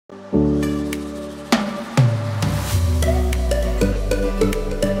Hey,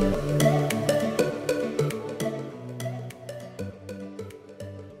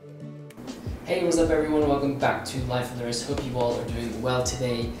 what's up everyone? Welcome back to Life on the Wrist. Hope you all are doing well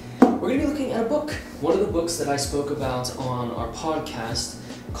today. We're going to be looking at a book. One of the books that I spoke about on our podcast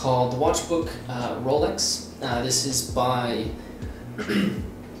called the Watch Book Rolex. This is by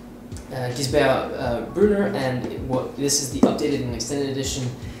Gisbert Brunner, and this is the updated and extended edition.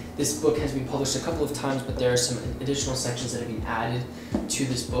 This book has been published a couple of times, but there are some additional sections that have been added to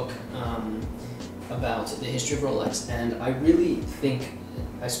this book about the history of Rolex, and I really think,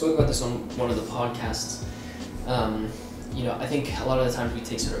 I spoke about this on one of the podcasts, I think a lot of the times we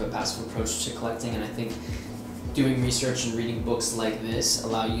take sort of a passive approach to collecting, and I think doing research and reading books like this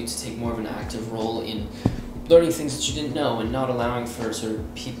allow you to take more of an active role in learning things that you didn't know, and not allowing for sort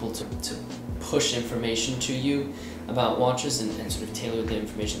of people to push information to you about watches and sort of tailor the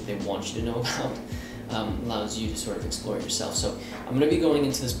information that they want you to know about. Allows you to sort of explore yourself. So I'm going to be going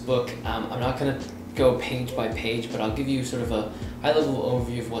into this book. I'm not going to go page by page, but I'll give you sort of a high-level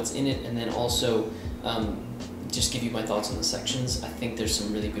overview of what's in it, and then also just give you my thoughts on the sections. I think there's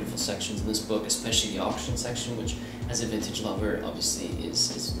some really beautiful sections in this book, especially the auction section, which as a vintage lover obviously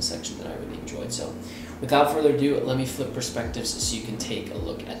is the section that I really enjoyed. So without further ado, let me flip perspectives so you can take a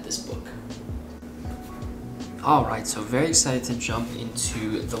look at this book. Alright, so very excited to jump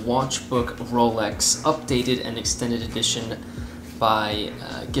into the Watch Book Rolex Updated and Extended Edition by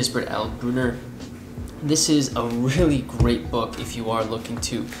Gisbert L. Brunner. This is a really great book if you are looking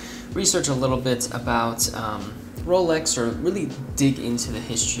to research a little bit about Rolex, or really dig into the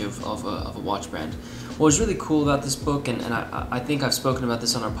history of a watch brand. What was really cool about this book, and I think I've spoken about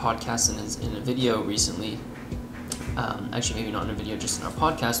this on our podcast and in a video recently, actually maybe not in a video, just in our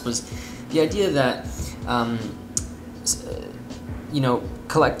podcast, was the idea that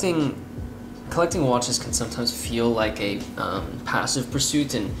collecting watches can sometimes feel like a passive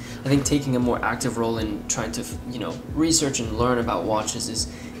pursuit, and I think taking a more active role in trying to research and learn about watches is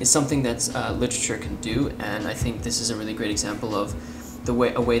something that literature can do, and I think this is a really great example of a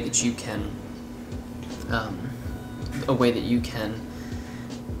way that you can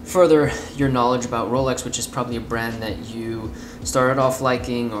further your knowledge about Rolex, which is probably a brand that you started off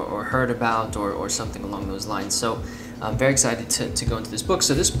liking or heard about or something along those lines. So I'm very excited to go into this book.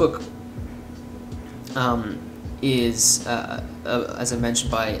 So this book is, as I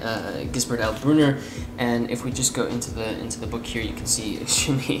mentioned, by Gisbert L. Brunner, and if we just go into the book here, you can see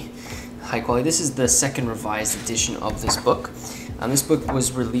extremely high quality. This is the second revised edition of this book. This book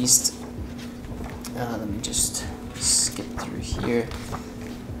was released, let me just skip through here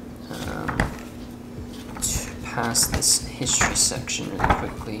to pass this history section really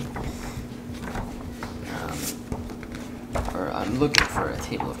quickly. Or I'm looking for a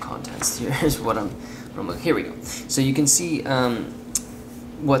table of contents. Here's what I'm looking. Here we go. So you can see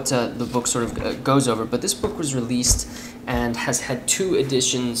what the book sort of goes over. But this book was released and has had two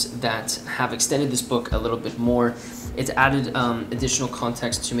editions that have extended this book a little bit more. It's added additional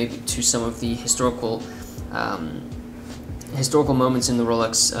context to some of the historical moments in the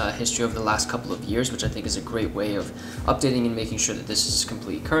Rolex history over the last couple of years, which I think is a great way of updating and making sure that this is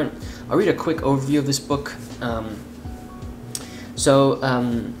completely current. I'll read a quick overview of this book.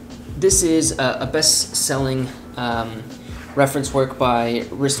 This is a best-selling reference work by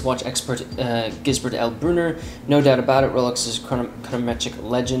wristwatch expert Gisbert L. Brunner. No doubt about it, Rolex is a chronometric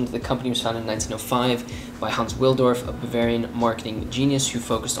legend. The company was founded in 1905 by Hans Wilsdorf, a Bavarian marketing genius who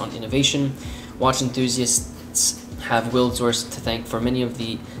focused on innovation. Watch enthusiasts have Wilsdorf to thank for many of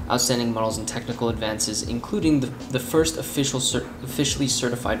the outstanding models and technical advances, including the first officially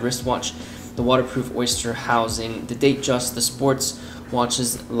certified wristwatch, the waterproof Oyster housing, the Datejust, the sports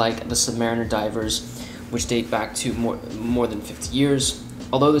watches like the Submariner divers, which date back to more than 50 years.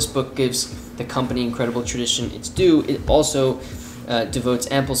 Although this book gives the company incredible tradition its due, it also devotes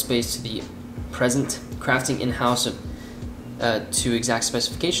ample space to the present, crafting in-house to exact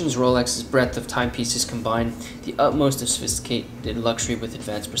specifications. Rolex's breadth of timepieces combine the utmost of sophisticated luxury with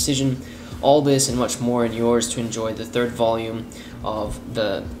advanced precision. All this and much more in yours to enjoy the third volume of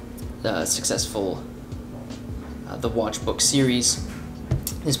the successful the Watch Book series.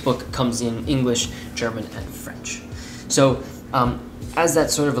 This book comes in English, German, and French. So, as that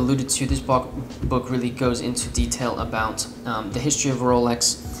sort of alluded to, this book really goes into detail about the history of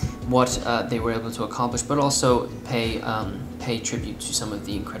Rolex, what they were able to accomplish, but also pay tribute to some of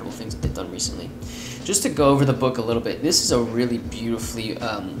the incredible things that they've done recently. Just to go over the book a little bit, this is a really beautifully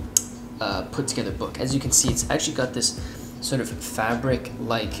put together book. As you can see, it's actually got this sort of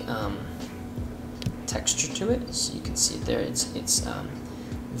fabric-like texture to it. So you can see it there. It's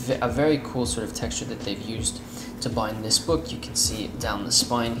a very cool sort of texture that they've used to bind this book. You can see it down the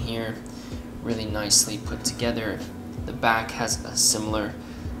spine here, really nicely put together. The back has a similar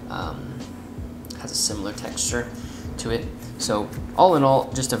texture to it. So all in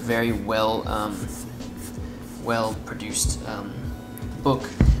all, just a very well produced book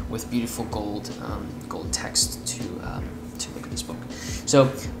with beautiful gold text to look at this book.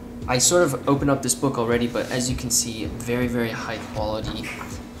 So I sort of opened up this book already, but as you can see, very high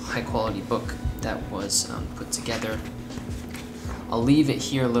quality book that was put together. I'll leave it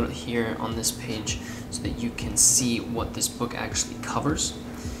here a little here on this page so that you can see what this book actually covers.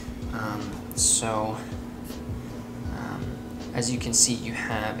 As you can see, you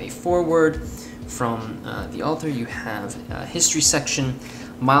have a foreword from the author. You have a history section,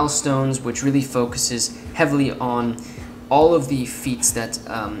 milestones, which really focuses heavily on all of the feats that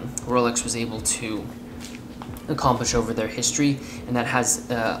Rolex was able to accomplish over their history, and that has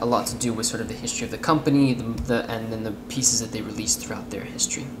a lot to do with sort of the history of the company, and then the pieces that they released throughout their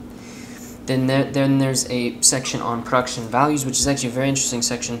history. Then there's a section on production values, which is actually a very interesting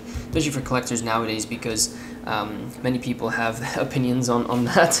section, especially for collectors nowadays, because many people have opinions on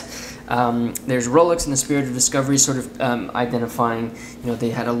that. There's Rolex in the Spirit of Discovery, sort of identifying, they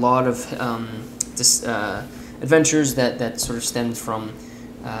had a lot of adventures that sort of stemmed from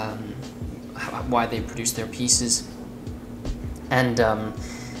why they produced their pieces, and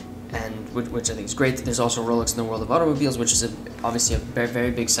which I think is great. There's also Rolex in the World of Automobiles, which is obviously a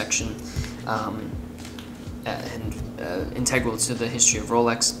very big section, and integral to the history of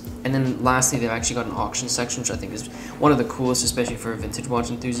Rolex. And then lastly, they've actually got an auction section, which I think is one of the coolest, especially for vintage watch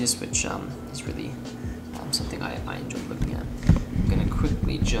enthusiasts, which is really something I enjoy looking at. I'm going to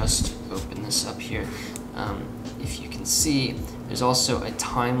quickly just open this up here. If you can see, there's also a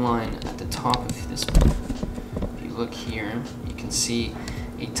timeline at the top of this book. If you look here, you can see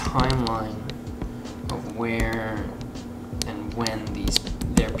a timeline of where and when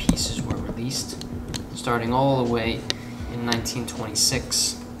their pieces were released, starting all the way in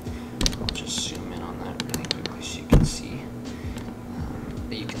 1926. I'll just zoom in on that really quickly so you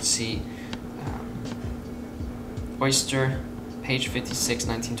can see. Oyster, page 56,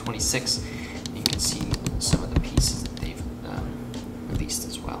 1926. And you can see some of the pieces that they've released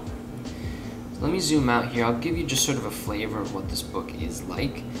as well. So let me zoom out here. I'll give you just sort of a flavor of what this book is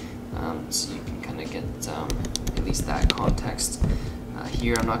like, so you can kind of get at least that context.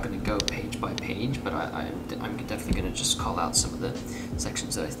 Here I'm not going to go page by page, but I'm definitely going to just call out some of the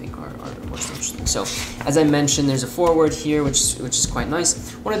sections that I think are most interesting. So, as I mentioned, there's a foreword here, which is quite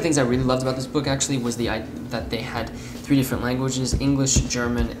nice. One of the things I really loved about this book actually was that they had 3 different languages: English,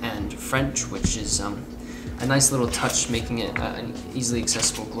 German, and French, which is a nice little touch, making it an easily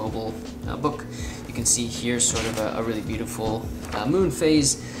accessible global book. You can see here sort of a really beautiful moon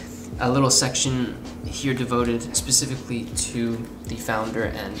phase, a little section here devoted specifically to the founder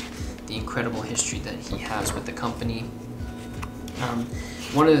and the incredible history that he has with the company.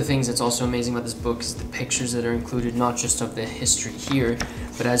 One of the things that's also amazing about this book is the pictures that are included, not just of the history here,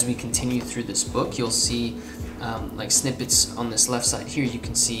 but as we continue through this book, you'll see like snippets on this left side here. You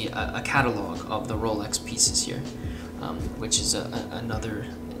can see a catalog of the Rolex pieces here, which is another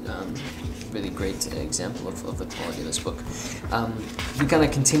really great example of the quality of this book. We kind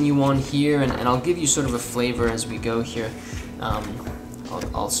of continue on here, and I'll give you sort of a flavor as we go here.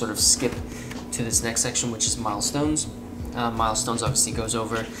 I'll sort of skip to this next section, which is milestones. Milestones obviously goes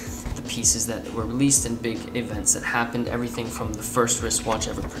over the pieces that were released and big events that happened, everything from the first wristwatch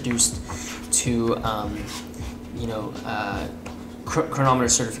ever produced to chronometer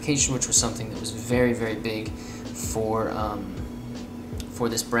certification, which was something that was very big for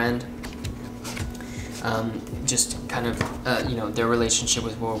this brand. Just kind of their relationship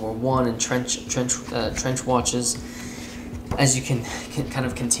with World War I and trench watches. As you can kind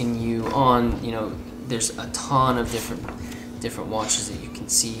of continue on, there's a ton of different watches that you can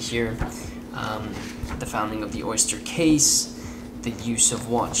see here. The founding of the Oyster case, the use of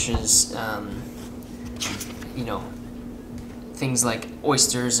watches, things like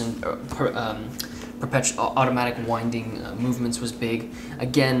Oysters and perpetual automatic winding movements was big.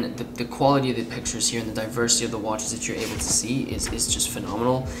 Again, the quality of the pictures here and the diversity of the watches that you're able to see is just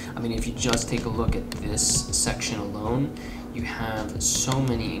phenomenal. I mean, if you just take a look at this section alone, you have so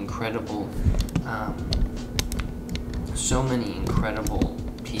many incredible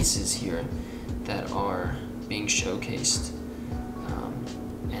pieces here that are being showcased,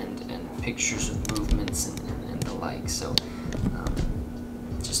 and pictures of movements and the like. So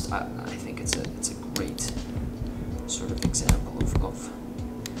I think it's a great sort of example of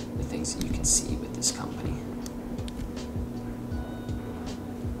the things that you can see with this company.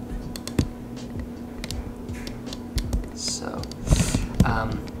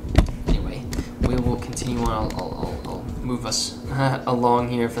 want, I'll move us along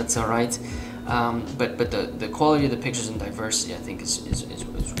here if that's all right. But the quality of the pictures and diversity, I think, is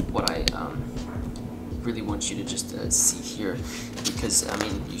what I really want you to just see here, because I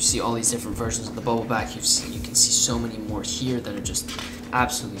mean, you see all these different versions of the bubble back. You can see so many more here that are just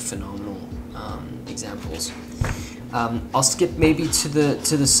absolutely phenomenal examples. I'll skip maybe to the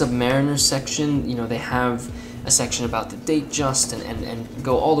Submariner section. You know, they have a section about the Datejust and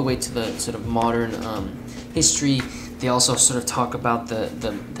go all the way to the sort of modern history. They also sort of talk about the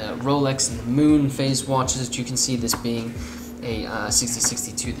Rolex and the Moon phase watches, that you can see, this being a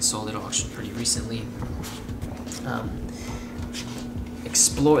 6062 that sold at auction pretty recently.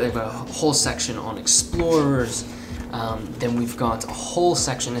 They've got a whole section on explorers. Then we've got a whole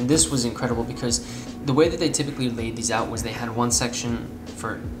section, and this was incredible because the way that they typically laid these out was they had one section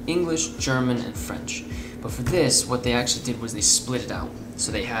for English, German, and French. But for this, what they actually did was they split it out.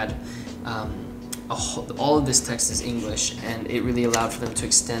 So they had all of this text is English, and it really allowed for them to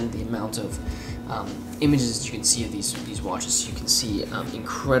extend the amount of images that you can see of these watches. So you can see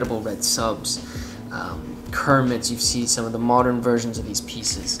incredible red subs, Kermits. You see some of the modern versions of these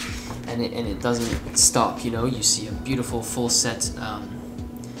pieces, and it doesn't stop. You know, you see a beautiful full set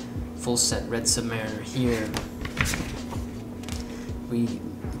red Submariner here. We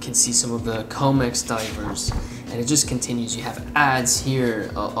can see some of the Comex divers, and it just continues. You have ads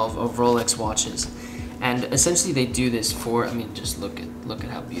here of Rolex watches, and essentially they do this for, I mean, just look at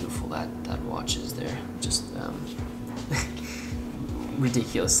how beautiful that watch is there. Just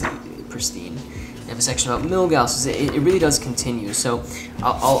ridiculously pristine. They have a section about Milgauss. It really does continue. So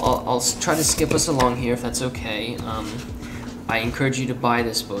I'll try to skip us along here if that's okay. I encourage you to buy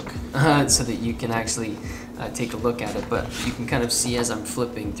this book so that you can actually take a look at it, but you can kind of see as I'm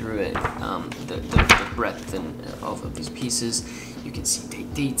flipping through it the breadth of these pieces. You can see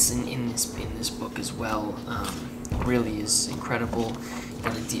dates in this book as well. Really is incredible.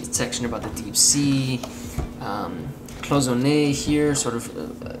 Got a section about the deep sea. Cloisonné here, sort of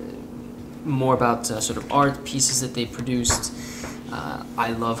more about sort of art pieces that they produced.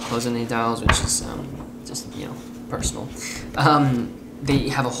 I love Cloisonné dials, which is just, you know, personal. They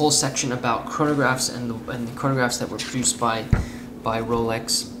have a whole section about chronographs and the chronographs that were produced by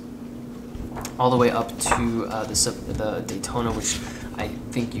Rolex, all the way up to the Daytona, which I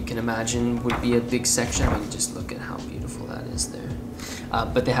think you can imagine would be a big section. I mean, just look at how beautiful that is there.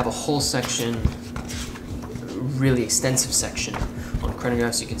 But they have a whole section, really extensive section on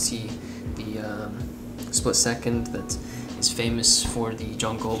chronographs. You can see the split second that is famous for the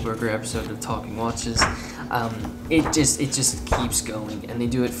John Goldberger episode of Talking Watches. It just keeps going, and they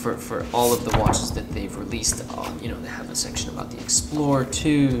do it for all of the watches that they've released. You know, they have a section about the Explorer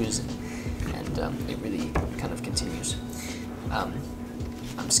 2s, and it really kind of continues.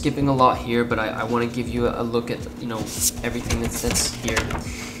 I'm skipping a lot here, but I want to give you a look at, you know, everything that's here.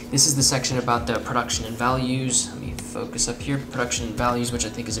 This is the section about the production and values. Let me focus up here. Production and values, which I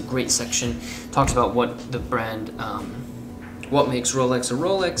think is a great section. Talks about what the brand, what makes Rolex a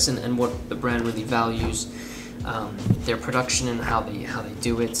Rolex, and what the brand really values, their production and how they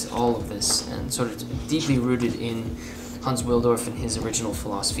do it. All of this, and sort of deeply rooted in Hans Wilsdorf and his original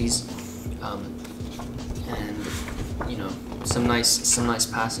philosophies, and you know, some nice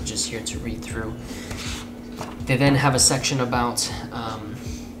passages here to read through. They then have a section about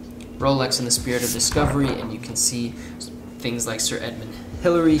Rolex and the Spirit of Discovery, and you can see things like Sir Edmund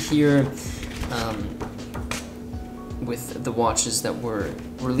Hillary here, with the watches that were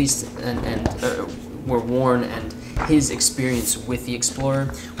released and were worn, and his experience with the Explorer.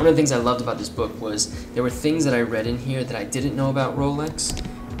 One of the things I loved about this book was there were things that I read in here that I didn't know about Rolex,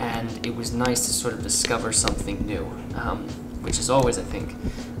 and it was nice to sort of discover something new, which is always, I think,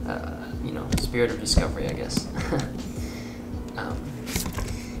 you know, spirit of discovery, I guess.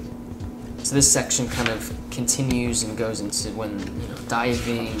 So this section kind of continues and goes into when, you know,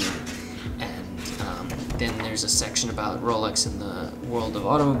 diving, and then there's a section about Rolex in the world of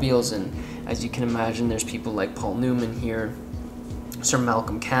automobiles, and as you can imagine, there's people like Paul Newman here, Sir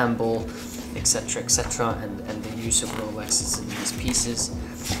Malcolm Campbell, etc., etc., and the use of Rolexes in these pieces.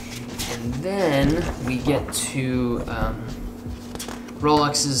 And then we get to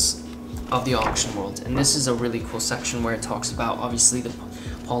Rolexes of the auction world, and this is a really cool section where it talks about, obviously, the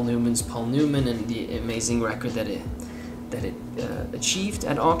Paul Newman and the amazing record that it achieved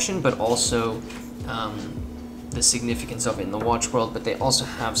at auction, but also the significance of it in the watch world. But they also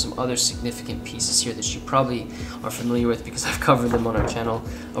have some other significant pieces here that you probably are familiar with because I've covered them on our channel,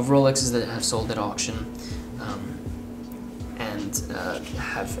 of Rolexes that have sold at auction and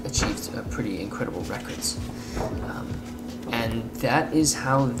have achieved pretty incredible records. And that is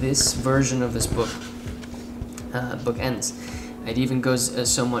how this version of this book book ends. It even goes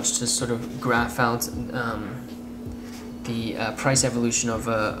so much to sort of graph out the price evolution of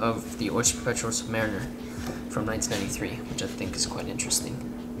the Oyster Perpetual Submariner from 1993, which I think is quite interesting.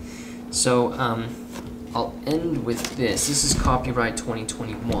 So I'll end with this. This is copyright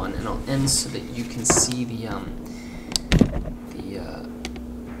 2021, and I'll end so that you can see the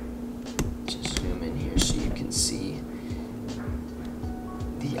just zoom in here so you can see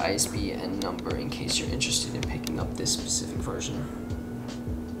the ISBN number in case you're interested in picking up this specific version.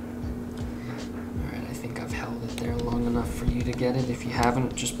 Alright, I think I've held it there long enough for you to get it. If you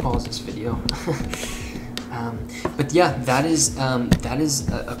haven't, just pause this video. But yeah, that is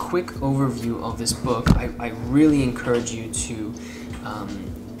a quick overview of this book. I really encourage you to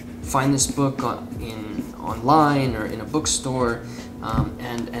find this book online or in a bookstore,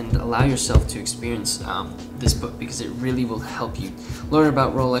 and allow yourself to experience this book, because it really will help you learn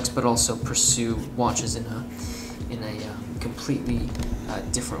about Rolex, but also pursue watches in a completely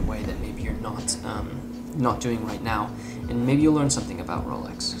different way that maybe you're not doing right now, and maybe you'll learn something about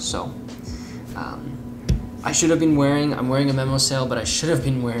Rolex. So I'm wearing a memo sale, but I should have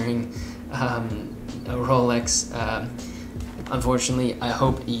been wearing a Rolex. Unfortunately, I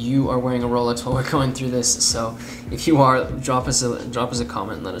hope you are wearing a Rolex while we're going through this. So if you are, drop us a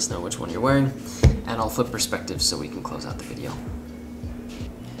comment and let us know which one you're wearing, and I'll flip perspective so we can close out the video.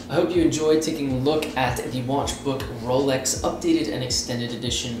 I hope you enjoyed taking a look at the Watch Book Rolex updated and extended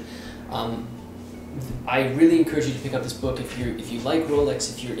edition. I really encourage you to pick up this book if you like Rolex,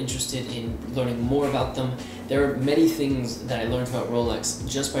 if you're interested in learning more about them. There are many things that I learned about Rolex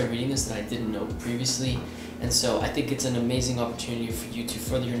just by reading this that I didn't know previously, and so I think it's an amazing opportunity for you to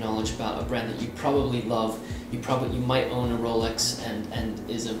further your knowledge about a brand that you probably love. You might own a Rolex, and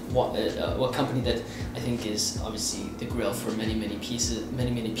is a company that I think is obviously the grail for many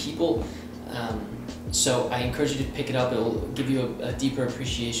people. So I encourage you to pick it up. It will give you a deeper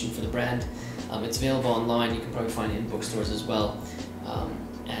appreciation for the brand. It's available online. You can probably find it in bookstores as well,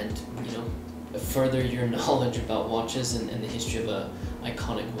 and further your knowledge about watches and the history of an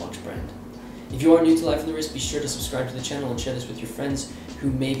iconic watch brand. If you are new to Life on the Wrist, be sure to subscribe to the channel and share this with your friends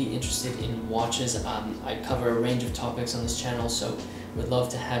who may be interested in watches. I cover a range of topics on this channel, so would love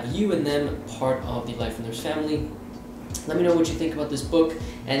to have you and them part of the Life on the Wrist family. Let me know what you think about this book,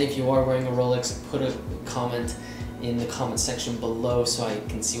 and if you are wearing a Rolex, put a comment in the comment section below so I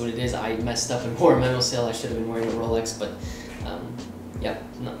can see what it is. I messed up and wore a memo sale. I should have been wearing a Rolex, but yeah,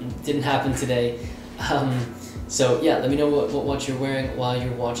 didn't happen today. So yeah, let me know what watch you're wearing while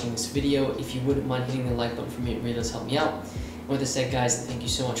you're watching this video. If you wouldn't mind hitting the like button for me, it really does help me out. And with this said, guys, thank you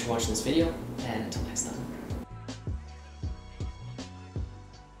so much for watching this video, and until next time.